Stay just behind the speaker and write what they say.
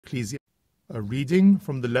A reading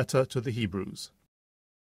from the letter to the Hebrews.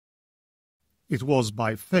 It was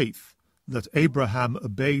by faith that Abraham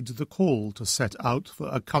obeyed the call to set out for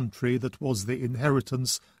a country that was the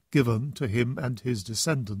inheritance given to him and his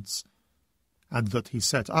descendants, and that he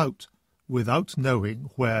set out without knowing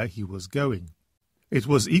where he was going. It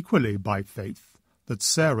was equally by faith that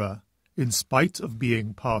Sarah, in spite of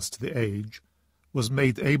being past the age, was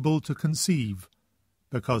made able to conceive,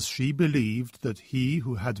 because she believed that he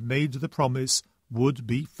who had made the promise would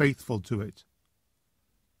be faithful to it.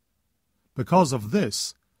 Because of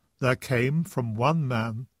this, there came from one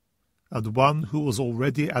man, and one who was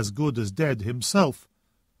already as good as dead himself,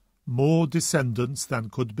 more descendants than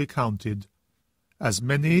could be counted, as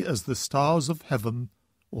many as the stars of heaven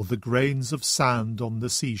or the grains of sand on the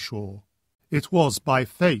seashore. It was by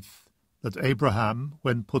faith that Abraham,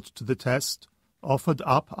 when put to the test, offered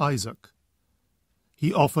up Isaac.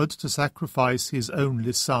 He offered to sacrifice his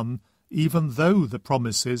only son, even though the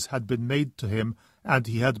promises had been made to him, and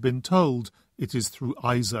he had been told, "It is through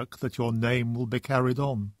Isaac that your name will be carried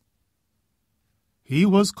on." He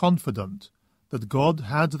was confident that God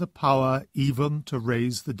had the power even to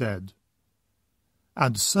raise the dead.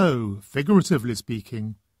 And so, figuratively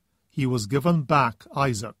speaking, he was given back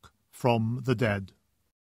Isaac from the dead.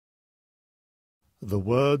 The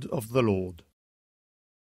word of the Lord.